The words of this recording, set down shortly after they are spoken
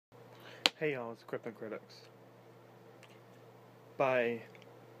Hey y'all, it's Crimson Critics by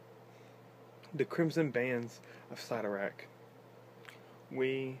the Crimson Bands of Cyttorak.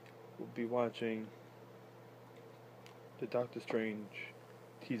 We will be watching the Doctor Strange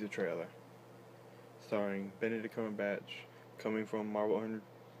teaser trailer starring Benedict Cumberbatch, coming from Marvel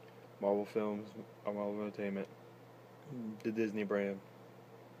Films, or Marvel Entertainment, the Disney brand.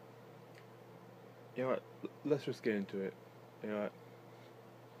 You know what? Let's just get into it. You know what?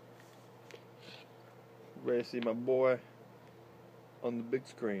 Ready to see my boy on the big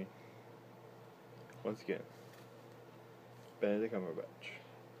screen. Once again, Benedict Cumberbatch.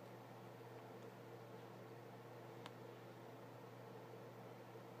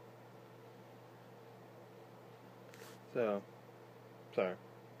 So, sorry.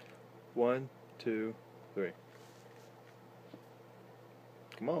 1, 2, 3.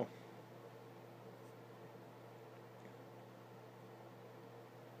 Come on.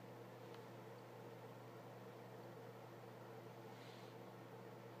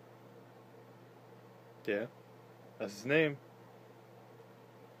 Yeah, that's his name.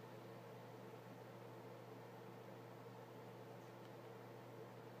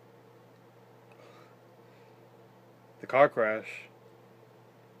 The car crash.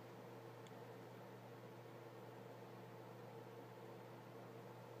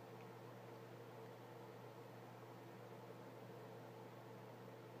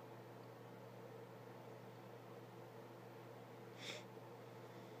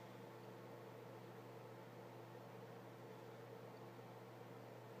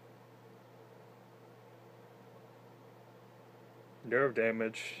 Nerve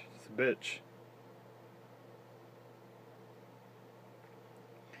damage. It's a bitch.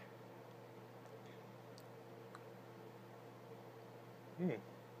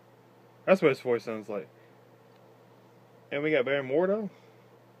 That's what his voice sounds like. And we got Barry Mordo.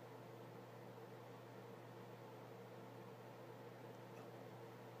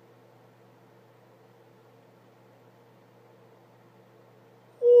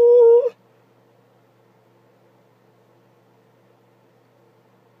 Ooh.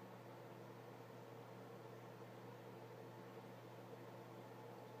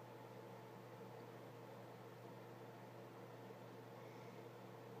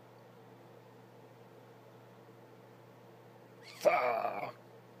 Fuck.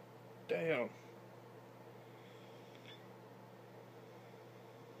 Damn.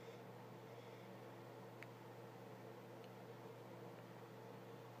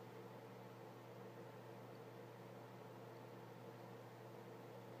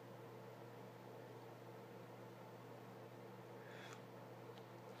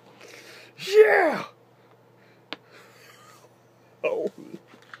 Yeah. Oh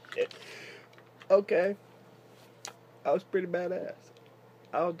shit. Okay. I was pretty badass.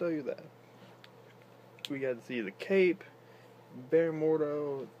 I'll tell you that. We got to see the cape, Barry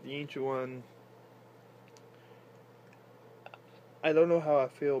Mordo, the Ancient One. I don't know how I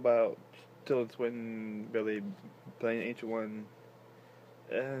feel about Tilda Swinton really playing Ancient One.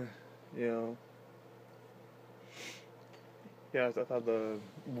 You know. Yeah, I thought the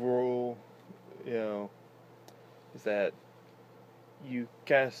rule, is that you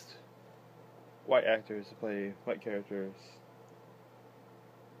cast white actors to play white characters,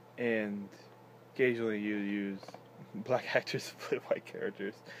 and occasionally you use black actors to play white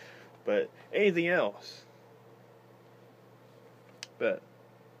characters, but anything else. But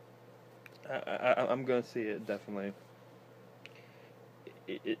I'm gonna see it definitely.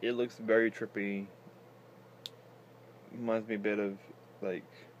 It looks very trippy. Reminds me a bit of like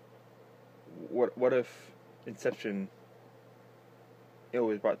what if Inception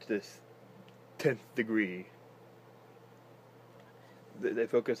was brought to this 10th degree. They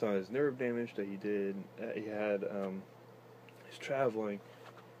focus on his nerve damage that he did. He had his traveling.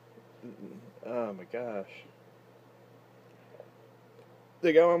 Oh my gosh.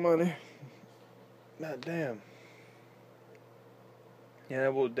 They got my money. God damn. Yeah, I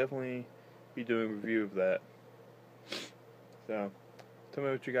will definitely be doing a review of that. So, tell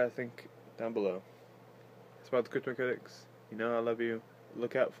me what you guys think down below. It's about the Crypto Critics. You know I love you.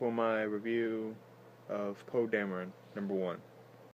 Look out for my review of Poe Dameron, #1.